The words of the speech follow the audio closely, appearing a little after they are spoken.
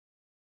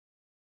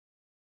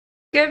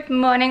Good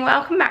morning,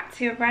 welcome back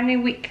to a brand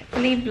new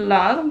weekly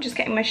vlog. I'm just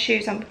getting my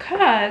shoes on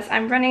because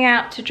I'm running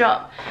out to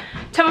drop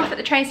Tom off at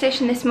the train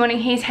station this morning.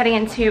 He's heading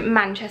into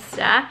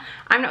Manchester.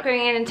 I'm not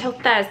going in until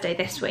Thursday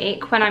this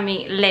week when I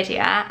meet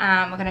Lydia.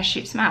 We're going to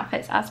shoot some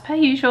outfits as per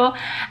usual.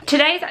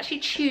 Today is actually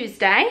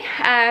Tuesday.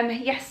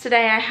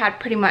 Yesterday I had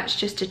pretty much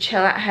just a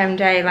chill at home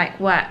day, like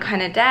work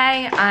kind of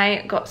day.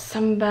 I got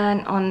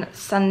sunburn on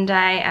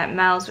Sunday at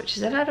Mel's, which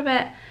is a little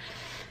bit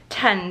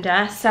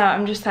tender, so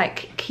I'm just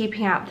like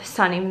keeping out the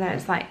sun even though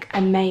it's like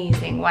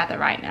amazing weather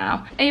right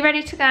now. Are you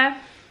ready to go?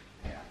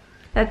 Yeah.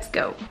 Let's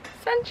go.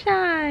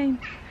 Sunshine,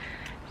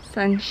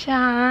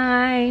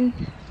 sunshine.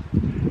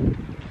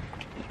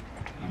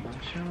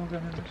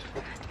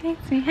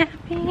 Makes me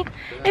happy.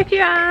 If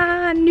you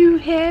are new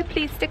here,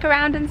 please stick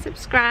around and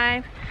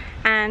subscribe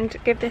and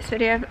give this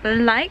video a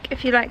like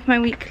if you like my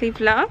weekly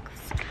vlogs.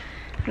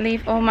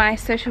 Leave all my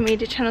social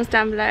media channels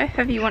down below if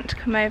ever you want to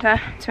come over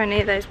to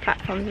any of those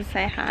platforms and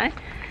say hi.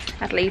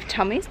 I'd leave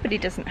Tommy's, but he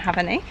doesn't have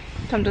any.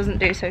 Tom doesn't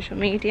do social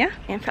media.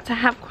 In fact, I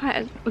have quite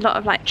a lot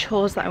of like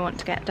chores that I want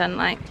to get done,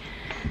 like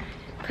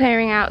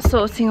clearing out,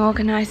 sorting,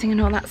 organising and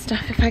all that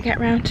stuff if I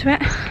get round to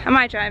it. Am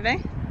I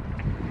driving?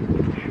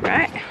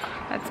 Right,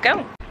 let's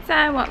go.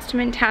 So whilst I'm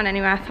in town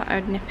anyway, I thought I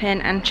would nip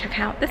in and check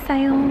out the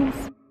sales.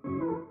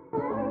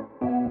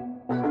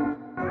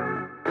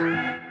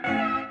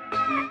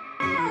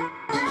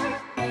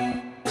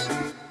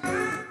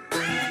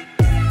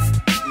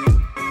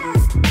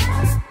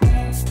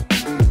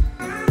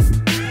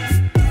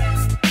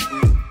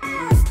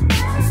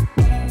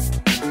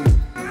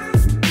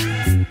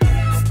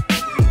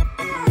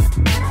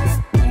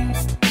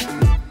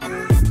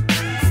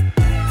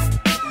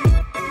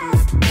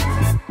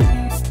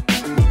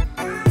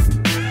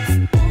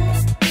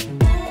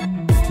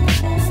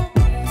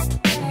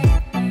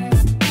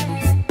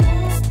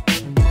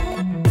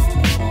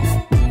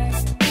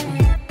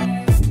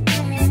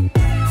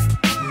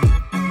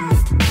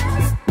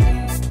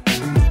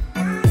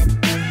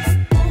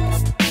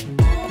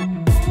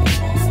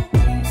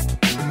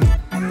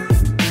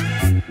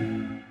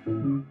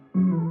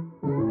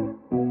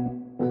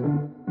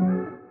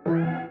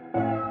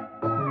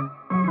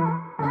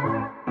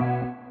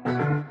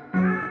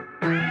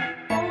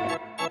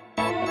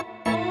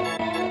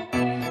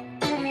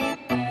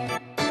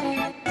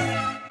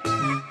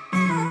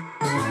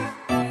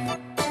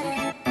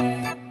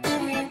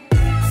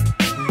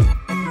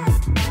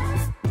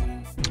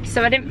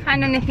 So I didn't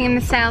find anything in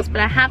the sales,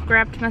 but I have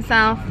grabbed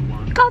myself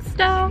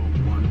Costa.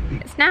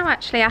 It's now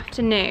actually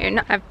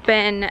afternoon. I've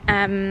been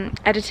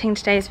editing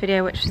today's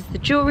video, which was the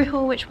jewellery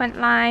haul, which went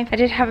live. I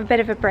did have a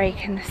bit of a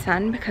break in the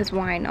sun, because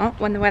why not?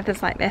 When the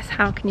weather's like this,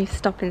 how can you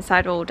stop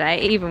inside all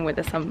day, even with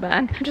a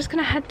sunburn? I'm just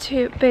gonna head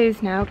to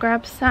Booths now,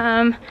 grab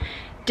some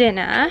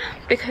dinner,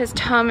 because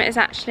Tom is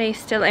actually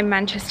still in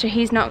Manchester.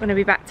 He's not going to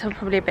be back till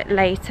probably a bit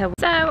later.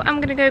 So I'm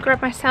going to go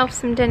grab myself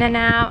some dinner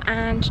now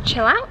and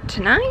chill out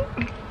tonight.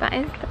 That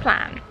is the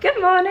plan.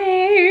 Good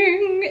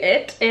morning!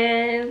 It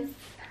is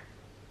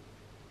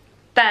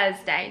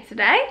Thursday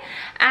today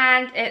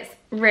and it's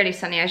really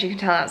sunny, as you can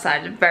tell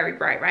outside. It's very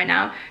bright right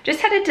now.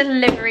 Just had a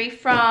delivery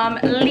from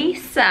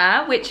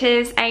Lisa, which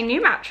is a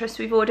new mattress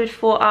we've ordered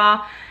for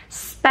our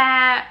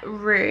spare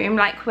room.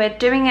 Like, we're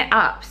doing it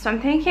up, so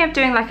I'm thinking of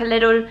doing like a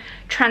little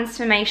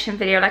transformation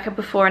video, like a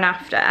before and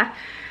after.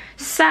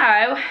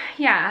 So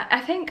yeah,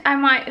 I think I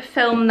might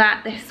film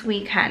that this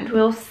weekend,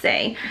 we'll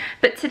see.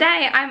 But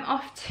today I'm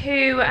off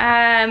to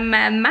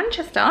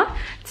Manchester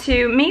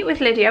to meet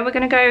with Lydia. We're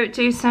gonna go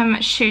do some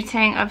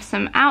shooting of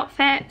some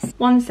outfits.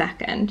 1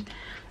 second,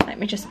 let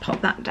me just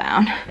pop that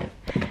down.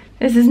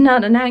 This is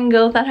not an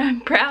angle that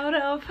I'm proud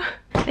of.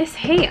 This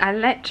heat,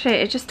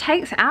 it just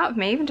takes it out of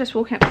me, even just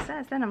walking up the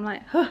stairs. Then I'm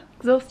like,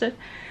 exhausted.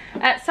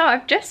 So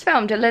I've just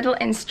filmed a little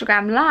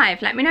Instagram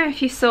live. Let me know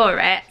if you saw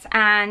it,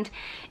 and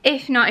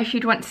if not, if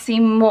you'd want to see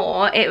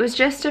more. It was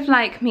just of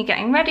like me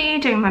getting ready,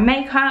 doing my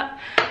makeup.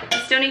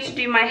 I still need to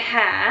do my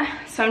hair,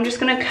 so I'm just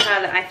gonna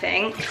curl it, I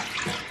think.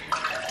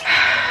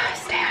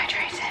 Stay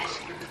hydrated.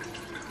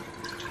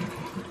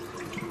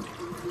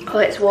 Oh,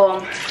 it's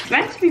warm. It's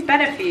meant to be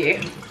better for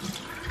you.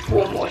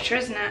 Warm water,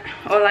 isn't it?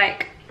 Or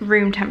like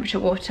room temperature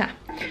water.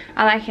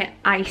 I like it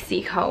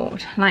icy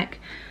cold, like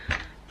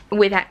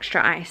with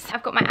extra ice.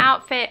 I've got my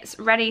outfits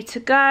ready to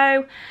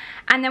go,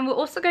 and then we're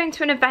also going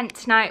to an event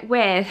tonight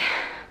with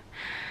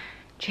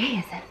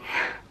Jesus.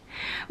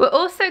 We're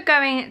also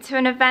going to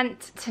an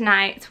event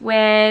tonight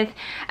with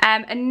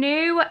a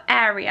new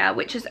area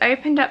which has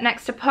opened up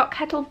next to Pot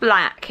Kettle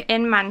Black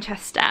in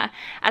Manchester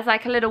as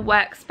like a little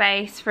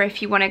workspace for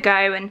if you want to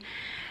go and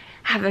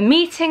have a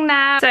meeting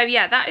there. So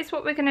yeah, that is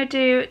what we're gonna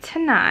do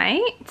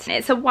tonight.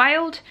 It's a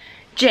wild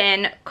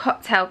gin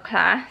cocktail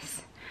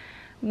class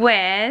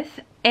with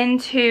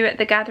Into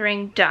the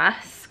Gathering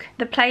Dusk.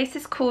 The place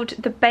is called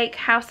the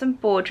Bakehouse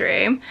and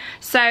Boardroom.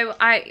 So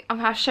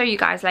I'll show you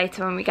guys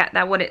later when we get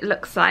there what it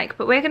looks like.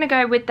 But we're going to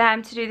go with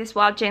them to do this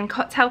wild gin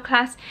cocktail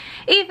class,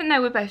 even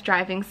though we're both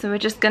driving. So we're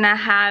just going to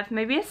have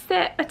maybe a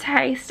sip, a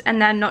taste,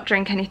 and then not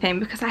drink anything,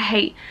 because I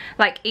hate,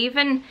 like,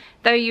 even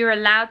though you're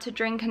allowed to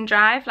drink and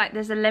drive, like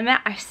there's a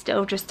limit, I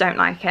still just don't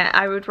like it.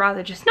 I would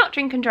rather just not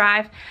drink and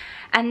drive,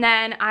 and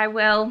then I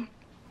will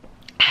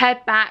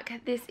head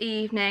back this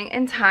evening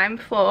in time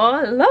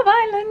for Love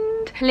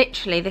Island.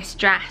 Literally, this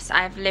dress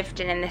I've lived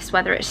in this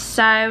weather. It's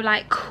so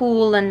like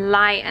cool and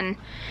light, and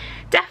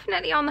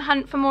definitely on the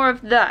hunt for more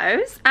of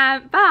those.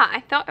 But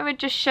I thought I would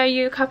just show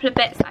you a couple of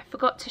bits that I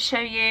forgot to show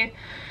you.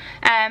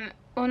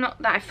 Well,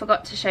 not that I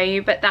forgot to show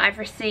you, but that I've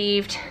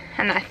received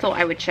and that I thought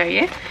I would show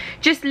you.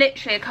 Just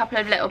literally a couple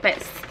of little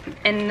bits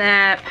in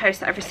the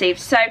post that I've received.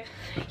 So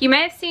you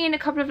may have seen a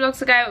couple of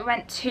vlogs ago, we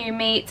went to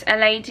meet a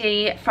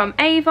lady from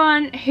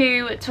Avon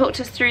who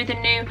talked us through the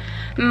new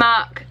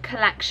Mark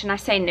collection. I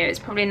say new, it's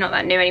probably not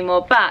that new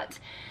anymore, but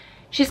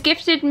she's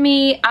gifted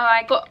me,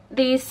 I got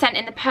these sent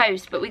in the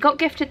post, but we got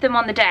gifted them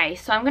on the day.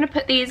 So I'm going to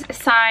put these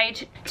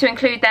aside to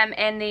include them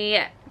in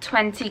the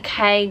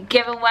 20k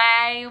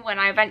giveaway when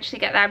I eventually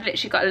get there. I've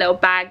literally got a little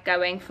bag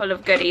going full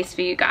of goodies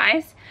for you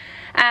guys.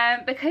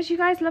 Because you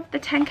guys love the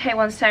 10k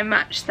one so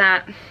much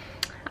that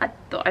I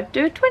thought I'd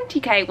do a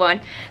 20k one.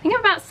 I think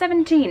I'm about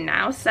 17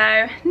 now,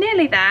 so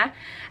nearly there.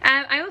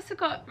 I also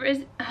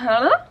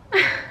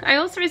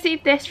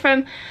received this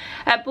from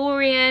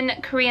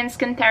Borean Korean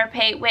Skin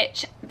Therapy,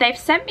 which they've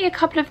sent me a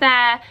couple of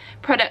their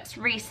products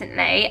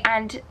recently,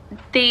 and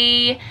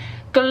the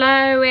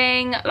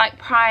glowing like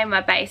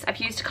primer base I've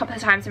used a couple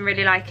of times and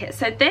really like it.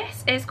 So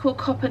this is called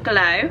Copper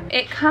Glow.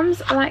 It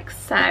comes like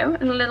so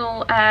in a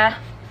little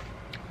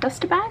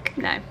duster bag,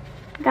 no,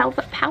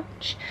 velvet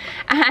pouch,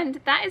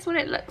 and that is what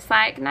it looks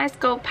like. Nice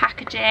gold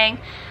packaging,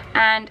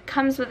 and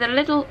comes with a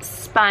little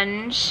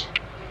sponge,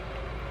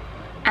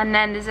 and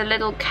then there's a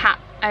little cap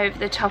over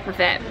the top of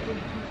it.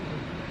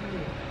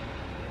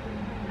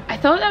 I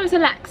thought that was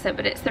Alexa,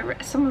 but it's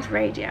someone's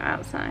radio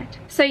outside.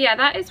 So yeah,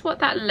 that is what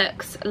that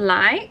looks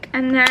like.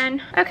 And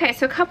then, okay,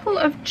 so a couple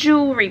of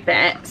jewellery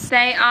bits.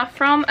 They are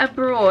from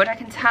abroad, I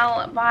can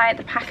tell by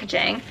the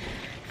packaging,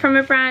 from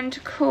a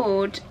brand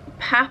called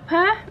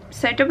Papa,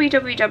 so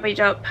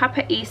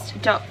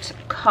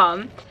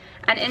www.papaeast.com,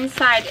 and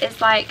inside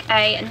is like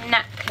a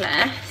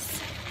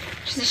necklace,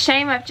 which is a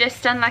shame. I've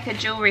just done like a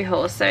jewellery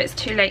haul, so it's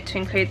too late to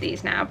include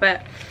these now,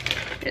 but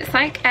it's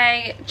like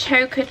a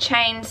choker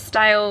chain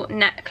style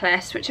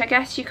necklace, which I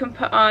guess you can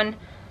put on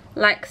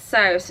like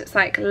so, so it's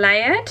like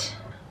layered.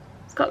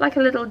 It's got like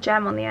a little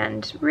gem on the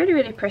end, really,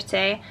 really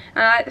pretty. And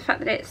I like the fact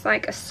that it's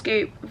like a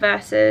scoop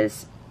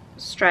versus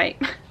straight.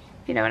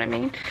 You know what I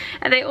mean?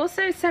 And they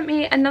also sent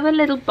me another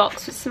little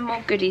box with some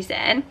more goodies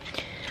in.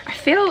 I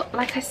feel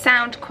like I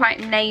sound quite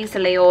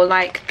nasally, or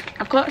like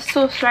I've got a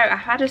sore throat. I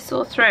had a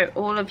sore throat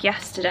all of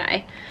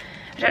yesterday.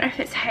 I don't know if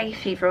it's hay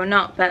fever or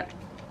not, but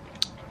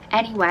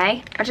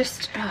anyway, I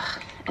just,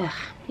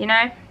 you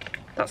know,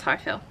 that's how I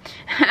feel.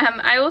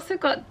 I also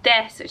got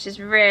this, which is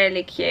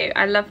really cute.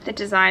 I love the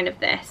design of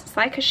this. It's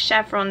like a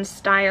chevron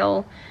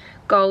style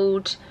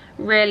gold,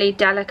 really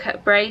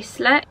delicate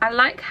bracelet. I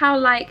like how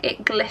like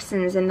it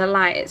glistens in the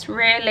light. It's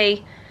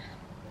really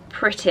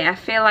pretty. I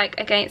feel like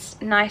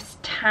against nice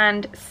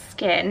tanned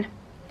skin,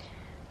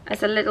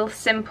 as a little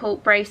simple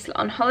bracelet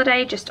on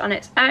holiday, just on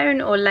its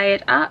own or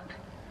layered up,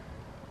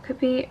 could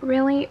be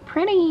really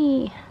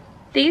pretty.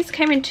 These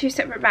came in 2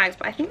 separate bags,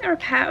 but I think they're a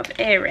pair of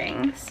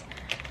earrings.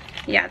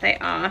 Yeah, they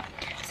are.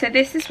 So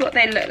this is what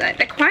they look like.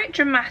 They're quite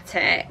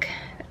dramatic,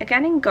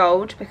 again in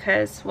gold,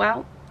 because,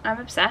 well, I'm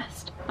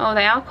obsessed. Oh,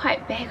 they are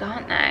quite big,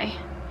 aren't they?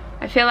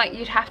 I feel like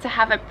you'd have to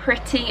have a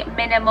pretty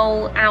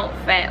minimal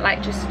outfit,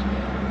 like just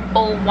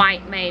all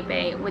white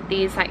maybe, with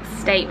these like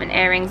statement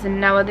earrings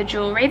and no other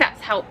jewellery. That's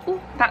helpful.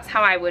 That's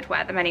how I would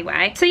wear them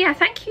anyway. So yeah,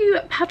 thank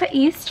you Papa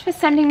East for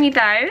sending me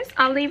those.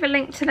 I'll leave a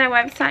link to their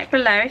website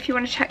below if you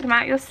want to check them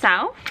out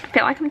yourself. I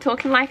feel like I'm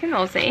talking like an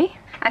Aussie.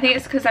 I think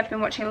it's because I've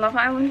been watching Love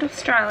Island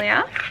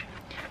Australia,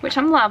 which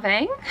I'm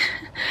loving.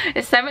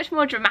 It's so much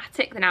more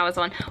dramatic than Hours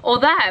 1.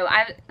 Although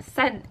I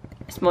said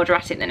it's more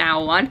dramatic than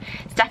Hour 1.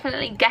 It's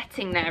definitely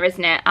getting there,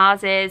 isn't it?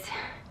 Ours is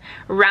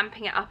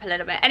ramping it up a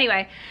little bit.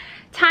 Anyway,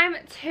 time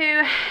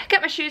to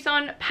get my shoes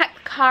on, pack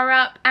the car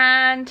up,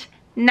 and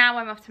now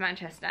I'm off to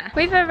Manchester.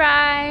 We've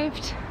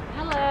arrived.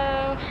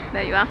 Hello.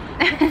 There you are.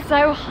 It's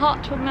so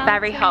hot on mountain.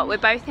 Very hot. We're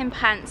both in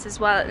pants as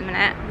well at the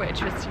minute,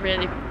 which was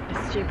really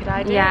a stupid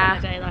idea yeah. on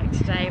a day like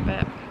today,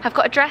 but I've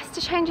got a dress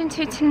to change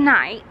into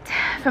tonight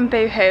from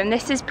Boohoo, and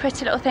this is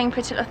Pretty Little Thing,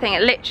 Pretty Little Thing.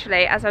 It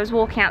literally, as I was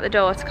walking out the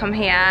door to come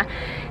here,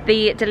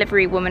 the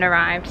delivery woman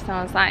arrived, so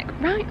I was like,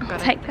 right, I'll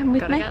take them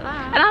with me. And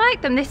I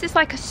like them. This is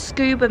like a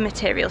scuba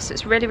material, so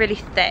it's really, really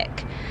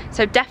thick.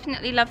 So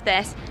definitely love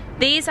this.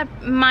 These I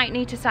might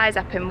need to size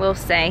up in, we'll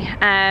see.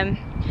 I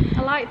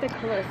like the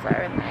colours that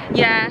are in there.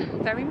 Yeah,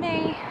 very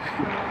me.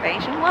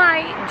 Beige and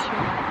white.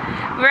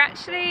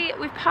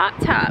 We've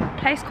parked up a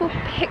place called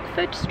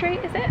Pickford Street,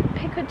 is it?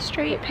 Pickford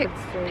Street?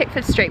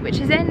 Pickford Street, which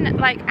is in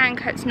like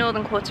Ancoats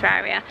Northern Quarter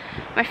area.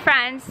 My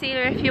friend,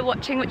 Celia, if you're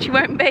watching, which you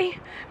won't be,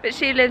 but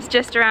she lives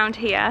just around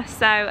here.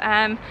 So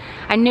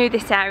I knew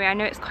this area, I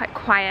know it's quite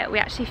quiet. We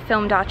actually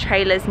filmed our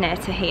trailers near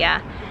to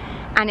here.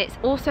 And it's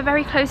also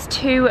very close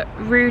to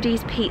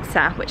Rudy's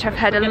Pizza, which I've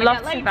heard a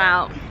lot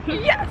about.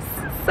 Yes!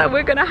 So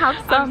we're gonna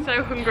have some. I'm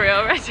so hungry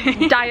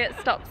already. Diet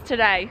stops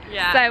today.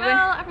 Yeah. So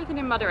well, everything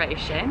in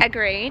moderation.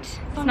 Agreed.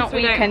 It's not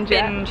we weekend don't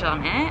yet. binge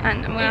on it.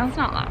 And well, it's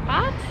not that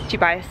bad. Do you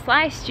buy a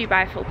slice? Do you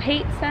buy a full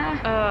pizza?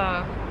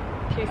 Oh,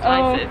 2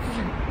 slices.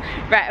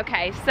 Oh. Right.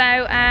 Okay. So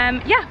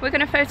yeah, we're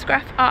gonna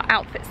photograph our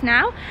outfits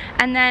now,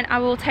 and then I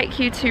will take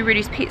you to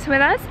Rudy's Pizza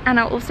with us, and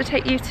I'll also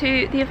take you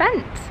to the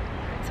event.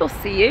 So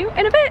I'll see you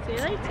in a bit. See you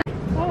later.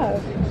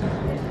 Oh.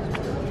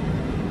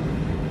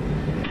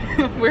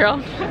 We're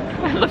on.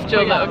 I loved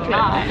your little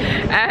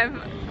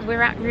clip.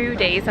 We're at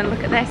Rudy's and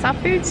look at this, our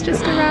food's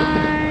just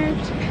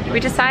arrived. We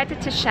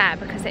decided to share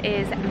because it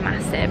is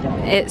massive.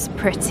 It's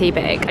pretty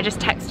big. I just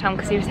texted Tom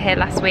because he was here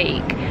last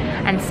week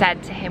and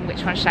said to him,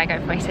 which one should I go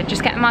for? He said,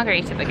 just get a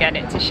margarita but get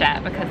it to share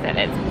because it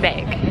is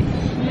big.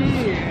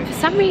 For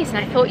some reason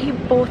I thought you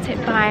bought it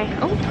by,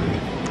 oh,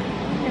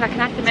 like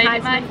an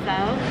advertisement.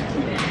 Myself.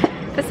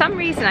 For some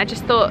reason I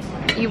just thought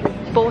you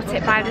bought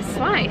it by the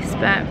slice,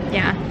 but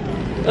yeah.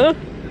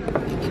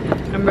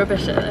 I'm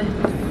rubbish at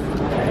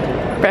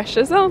this.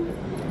 Pressure's on.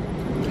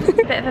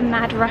 Bit of a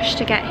mad rush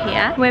to get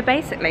here. We're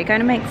basically going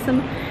to make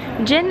some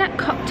gin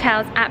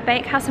cocktails at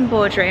Bakehouse and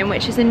Boardroom,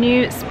 which is a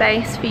new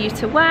space for you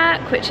to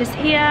work, which is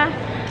here.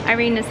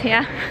 Irina's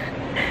here.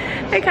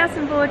 Bakehouse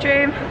and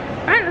Boardroom.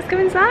 Right, let's go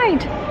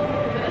inside.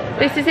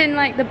 This is in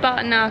like the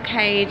Barton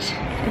Arcade,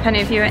 if any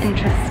of you are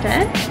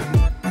interested.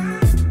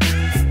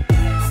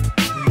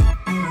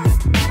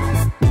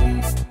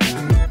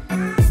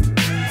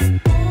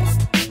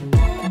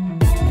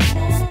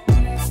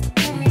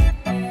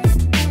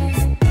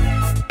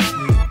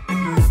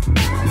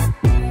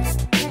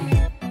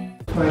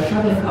 We're a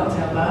travelling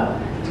cocktail bar,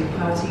 we do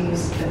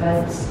parties,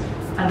 events,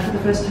 and for the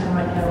first time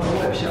right now a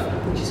workshop,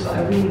 which is what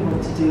I really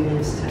want to do,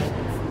 is to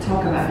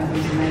talk about how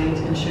things are made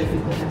and show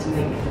people how to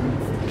make them.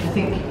 I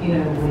think, you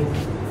know,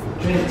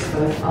 with drinks,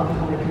 both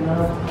alcoholic and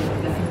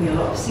non-alcoholic, there can be a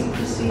lot of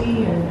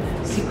secrecy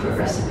and secret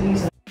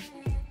recipes.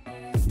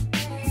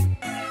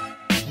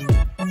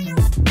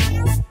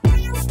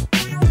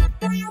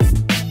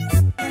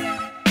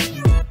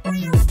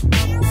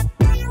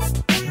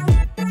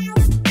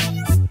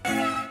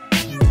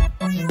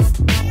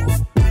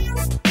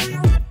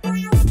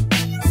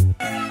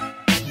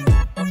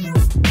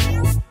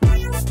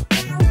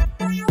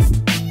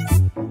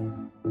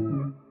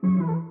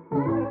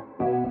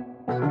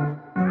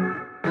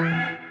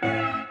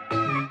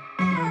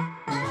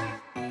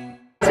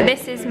 So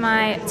this is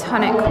my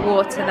tonic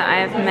water that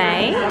I have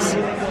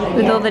made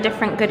with all the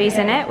different goodies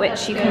in it,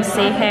 which you can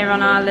see here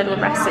on our little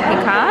recipe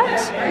card.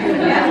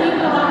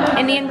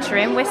 In the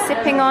interim, we're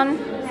sipping on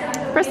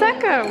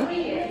Prosecco.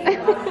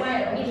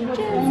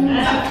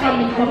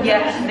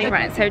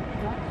 Right, so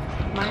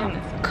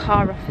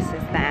car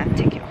officer's there,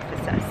 ticket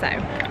officer,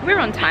 so we're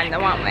on time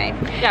though, aren't we?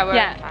 Yeah, we're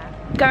on time.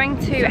 Going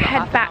to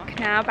head back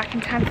now, back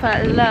in time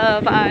for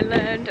Love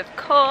Island, of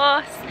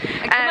course.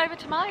 And come over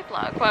to my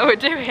vlog while we're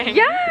doing.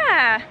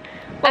 Yeah!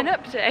 Well, an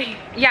update.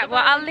 Yeah,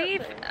 well I'll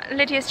leave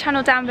Lydia's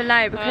channel down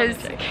below because,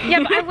 yeah,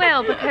 but I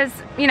will because,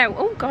 you know,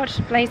 oh god,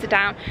 blazer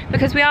down,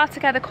 because we are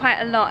together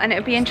quite a lot and it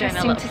would be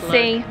interesting to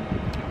see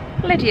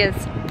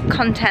Lydia's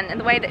content and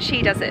the way that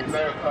she does it.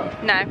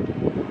 No.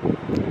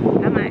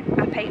 Am I?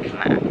 I paid for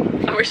that.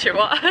 I wish it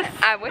was.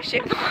 I wish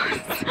it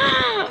was.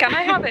 Can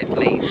I have it,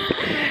 please?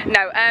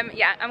 No,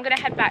 yeah, I'm gonna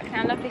head back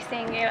now. Lovely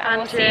seeing you,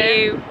 and we'll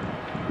see you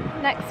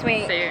next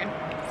week. Soon.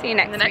 See you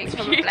next week, few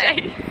probably.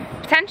 days.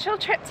 Potential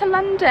trip to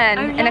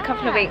London in a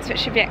couple of weeks, which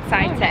should be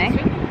exciting.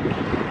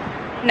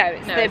 Oh,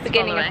 it's the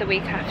beginning of the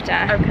week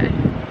after. Okay.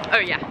 Oh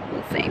yeah.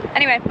 We'll see.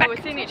 Anyway, back.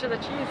 We're seeing each other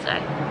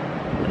Tuesday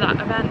for that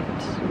event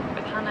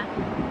with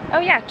Hannah. Oh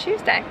yeah,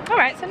 Tuesday. All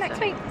right, so next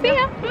week. See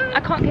ya. I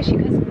can't kiss you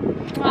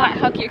because I might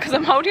hug you because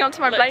I'm holding on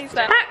to my blazer.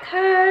 Back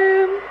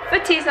home.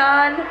 Footy's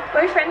on.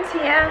 Boyfriend's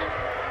here.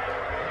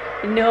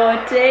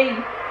 Naughty.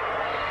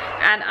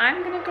 And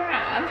I'm gonna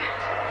grab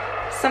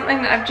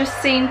something that I've just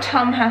seen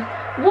Tom have.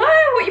 Whoa,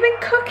 what you been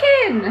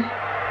cooking?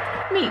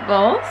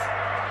 Meatballs.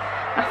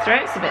 My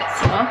throat's a bit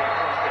sore.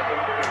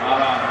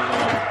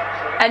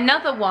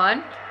 Another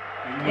one.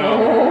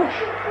 Oh.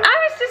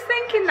 I was just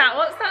thinking that.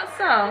 What's that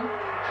song?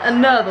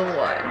 Another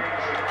one.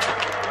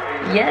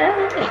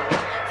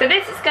 Yeah. So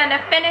this is gonna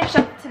finish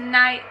up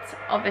tonight.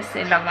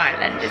 Obviously Love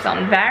Island is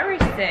on very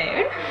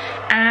soon.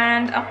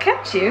 And I'll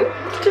catch you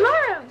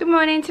tomorrow. Good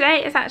morning.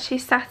 Today is actually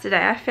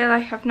Saturday. I feel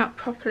like I've not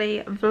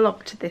properly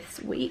vlogged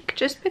this week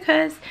just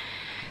because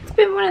it's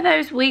been one of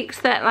those weeks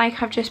that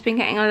like I've just been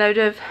getting a load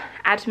of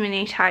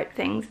admin-y type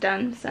things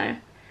done, so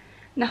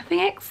Nothing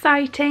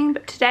exciting,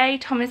 but today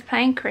Tom is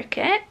playing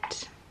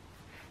cricket.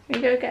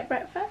 We go get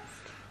breakfast?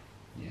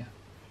 Yeah.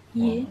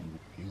 Yeah.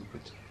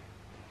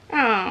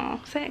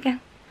 Oh, say it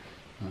again.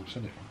 No, I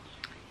said it.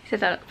 He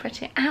said I look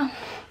pretty. Ow.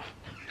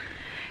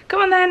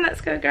 Come on then, let's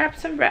go grab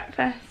some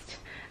breakfast.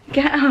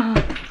 Get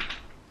up.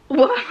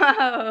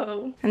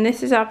 Whoa. And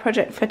this is our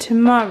project for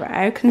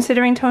tomorrow.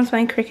 Considering Tom's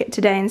playing cricket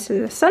today instead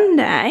of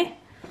Sunday,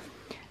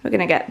 we're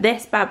gonna get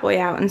this bad boy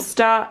out and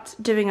start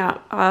doing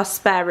up our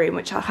spare room,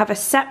 which I'll have a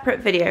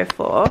separate video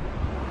for.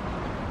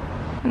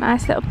 A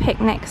nice little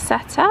picnic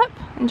setup,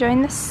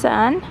 enjoying the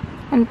sun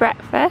and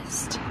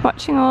breakfast,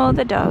 watching all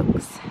the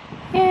dogs.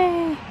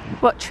 Yay.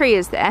 What tree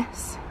is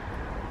this?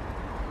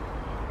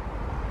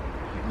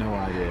 No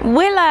idea.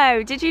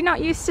 Willow! Did you not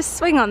used to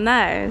swing on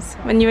those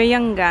when you were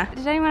younger?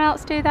 Did anyone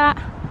else do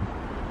that?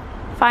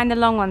 Find the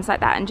long ones like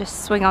that and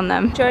just swing on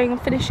them. Enjoying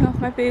and finishing off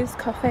my booze,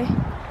 coffee.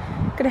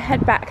 Gonna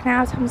head back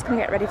now. Tom's gonna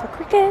get ready for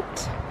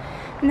cricket,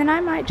 and then I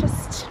might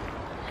just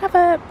have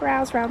a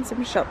browse around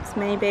some shops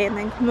maybe, and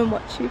then come and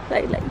watch you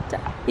play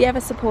later. The ever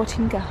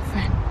supporting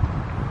girlfriend.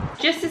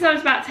 Just as I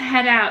was about to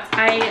head out,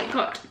 I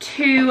got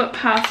 2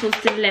 parcels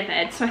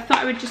delivered, so I thought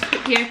I would just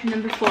quickly open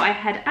them before I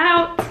head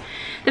out.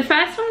 The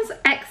first one's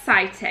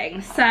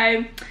exciting.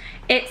 So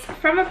it's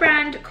from a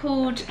brand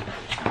called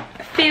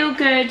Feel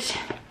Good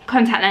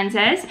contact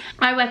lenses.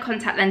 I wear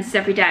contact lenses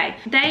every day.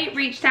 They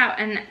reached out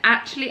and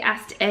actually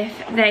asked if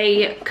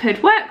they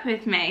could work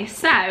with me.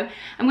 So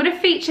I'm going to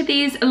feature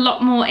these a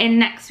lot more in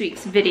next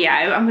week's video.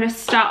 I'm going to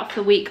start off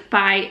the week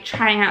by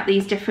trying out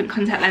these different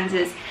contact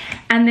lenses,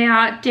 and they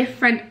are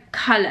different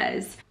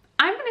colours.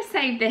 I'm going to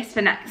save this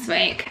for next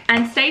week,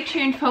 and stay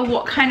tuned for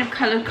what kind of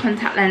coloured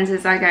contact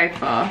lenses I go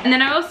for. And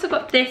then I also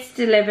got this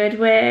delivered,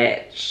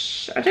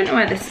 which I don't know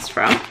where this is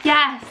from.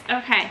 Yes,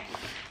 okay.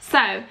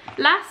 So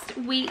last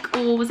week,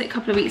 or was it a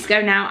couple of weeks ago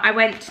now, I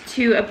went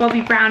to a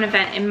Bobbi Brown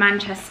event in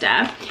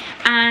Manchester,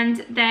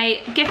 and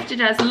they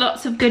gifted us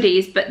lots of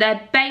goodies, but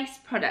their base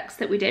products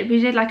that we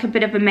did like a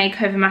bit of a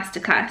makeover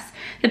masterclass.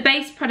 The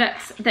base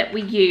products that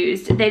we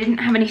used, they didn't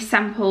have any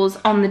samples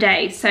on the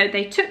day, so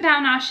they took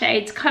down our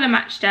shades, colour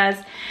matched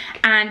us,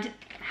 and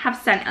have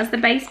sent us the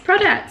base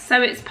product.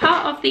 So it's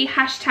part of the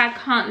hashtag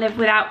Can't Live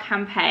Without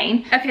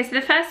campaign. Okay, so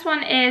the first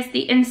one is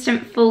the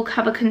Instant Full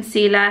Cover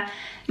Concealer.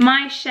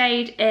 My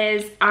shade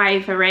is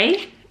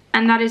Ivory,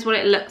 and that is what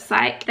it looks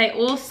like. They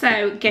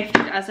also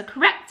gifted us a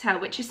corrector,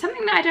 which is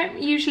something that I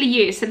don't usually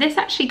use. So this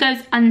actually goes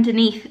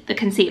underneath the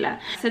concealer.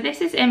 So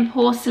this is in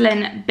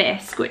Porcelain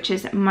Bisque, which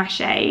is my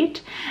shade,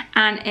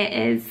 and it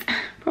is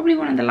probably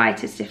one of the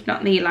lightest, if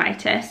not the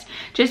lightest,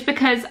 just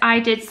because I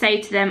did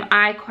say to them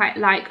I quite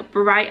like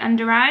bright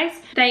under eyes.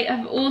 They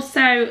have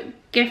also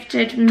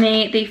gifted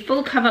me the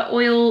full cover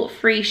oil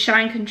free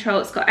shine control.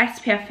 It's got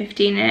SPF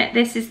 15 in it.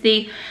 This is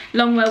the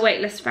Longwear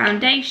Weightless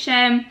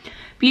Foundation.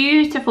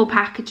 Beautiful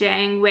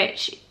packaging,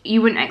 which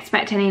you wouldn't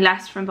expect any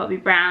less from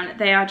Bobbi Brown.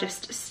 They are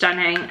just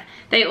stunning.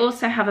 They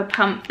also have a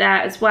pump there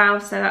as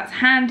well, so that's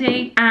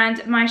handy.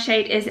 And my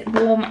shade is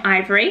Warm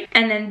Ivory.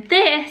 And then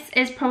this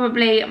is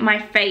probably my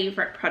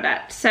favorite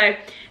product. So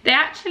they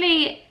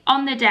actually,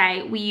 on the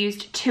day, we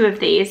used 2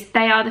 of these.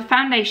 They are the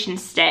foundation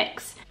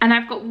sticks. And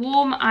I've got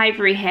Warm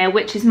Ivory here,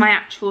 which is my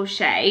actual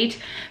shade,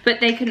 but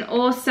they can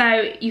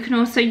also, you can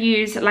also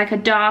use like a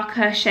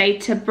darker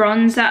shade to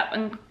bronze up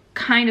and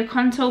kind of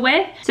contour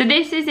with. So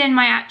this is in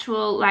my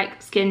actual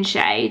like skin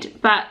shade,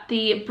 but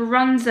the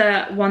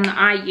bronzer one that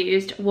I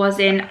used was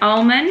in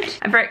Almond.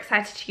 I'm very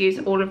excited to use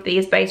all of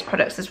these base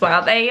products as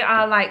well. They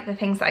are like the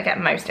things that I get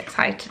most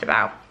excited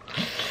about.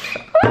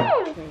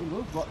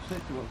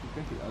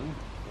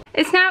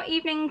 It's now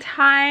evening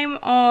time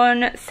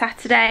on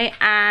Saturday,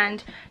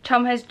 and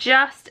Tom has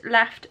just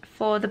left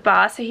for the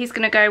bar, so he's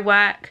gonna go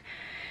work.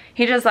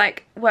 He does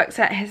like works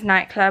at his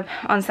nightclub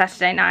on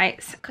Saturday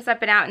nights. Because I've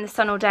been out in the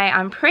sun all day,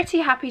 I'm pretty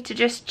happy to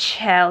just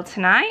chill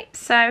tonight.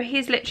 So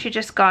he's literally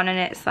just gone, and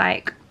it's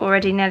like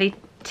already nearly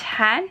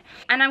 10,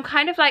 and I'm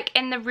kind of like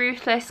in the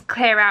ruthless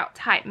clear out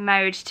type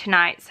mode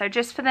tonight, so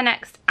just for the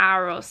next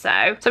hour or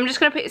so. So I'm just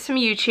gonna put some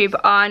YouTube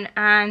on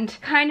and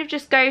kind of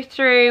just go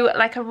through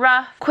like a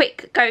rough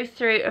quick go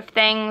through of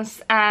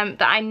things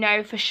that I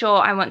know for sure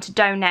I want to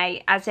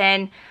donate, as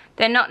in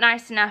they're not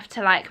nice enough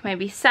to like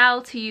maybe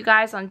sell to you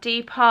guys on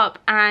Depop,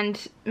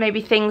 and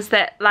maybe things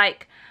that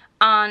like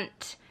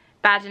aren't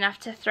bad enough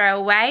to throw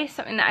away,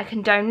 something that I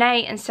can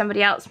donate and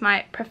somebody else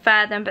might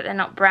prefer them but they're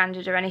not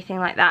branded or anything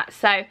like that.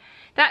 So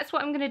that's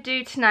what I'm gonna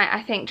do tonight,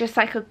 I think, just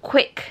like a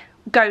quick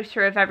go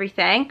through of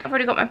everything. I've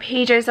already got my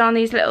PJs on,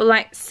 these little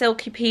like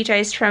silky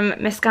PJs from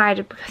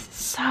Misguided, because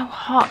it's so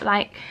hot.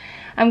 Like,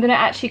 I'm gonna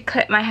actually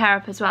clip my hair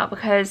up as well,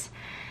 because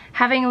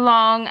having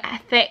long,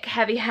 thick,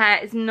 heavy hair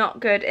is not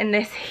good in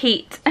this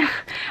heat.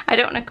 I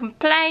don't want to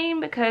complain,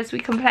 because we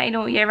complain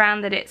all year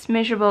round that it's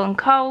miserable and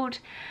cold,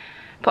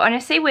 but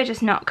honestly we're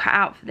just not cut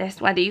out for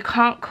this weather. You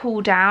can't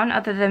cool down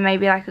other than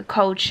maybe like a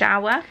cold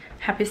shower.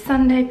 Happy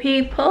Sunday,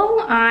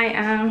 people.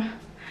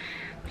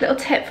 Little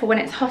tip for when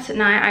it's hot at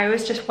night, I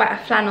always just wet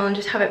a flannel and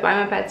just have it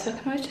by my bed, so I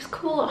can always just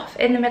cool off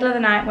in the middle of the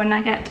night when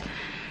I get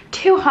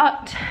too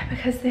hot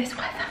because this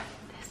weather.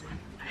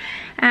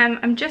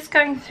 I'm just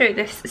going through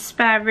this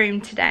spare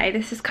room today.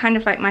 This is kind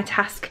of like my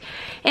task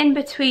in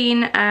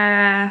between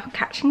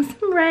catching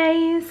some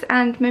rays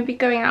and maybe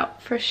going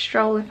out for a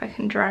stroll if I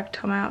can drag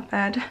Tom out of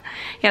bed.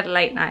 He had a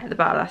late night at the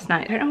bar last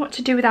night. I don't know what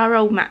to do with our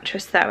old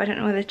mattress though. I don't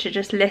know whether to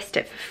just list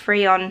it for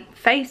free on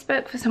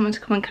Facebook for someone to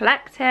come and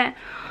collect it,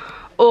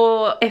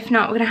 or if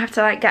not, we're gonna have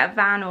to like get a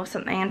van or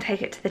something and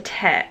take it to the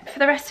tip. For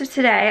the rest of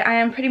today, I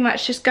am pretty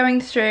much just going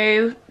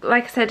through,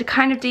 like I said,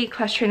 kind of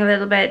decluttering a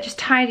little bit, just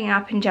tidying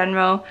up in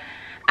general,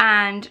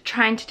 and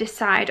trying to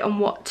decide on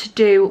what to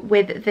do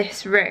with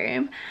this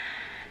room.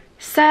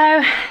 So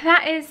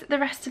that is the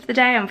rest of the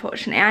day,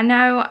 unfortunately. I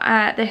know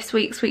this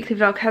week's weekly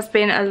vlog has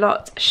been a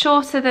lot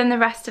shorter than the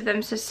rest of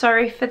them, so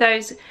sorry for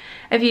those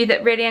of you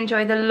that really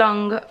enjoy the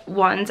long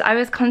ones. I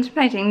was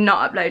contemplating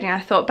not uploading. I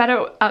thought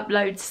better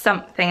upload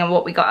something and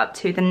what we got up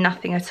to than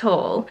nothing at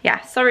all.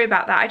 Yeah, sorry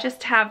about that. I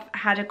just have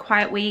had a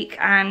quiet week,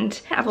 and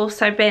I've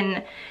also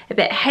been a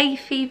bit hay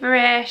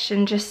feverish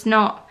and just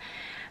not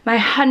my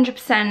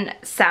 100%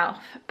 self.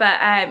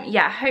 But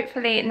yeah,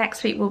 hopefully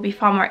next week will be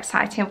far more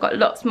exciting. I've got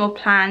lots more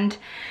planned.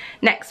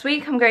 Next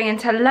week I'm going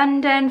into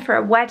London for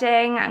a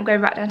wedding. I'm going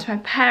back down to my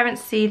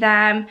parents to see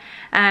them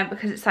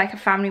because it's like a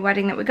family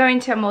wedding that we're going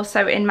to. I'm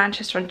also in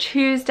Manchester on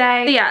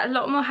Tuesday. So yeah, a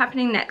lot more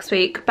happening next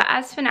week. But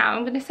as for now,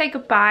 I'm going to say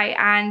goodbye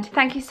and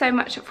thank you so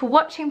much for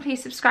watching.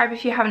 Please subscribe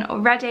if you haven't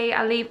already.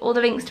 I'll leave all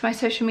the links to my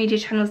social media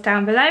channels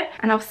down below,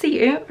 and I'll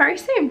see you very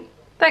soon.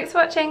 Thanks for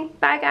watching.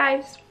 Bye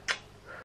guys.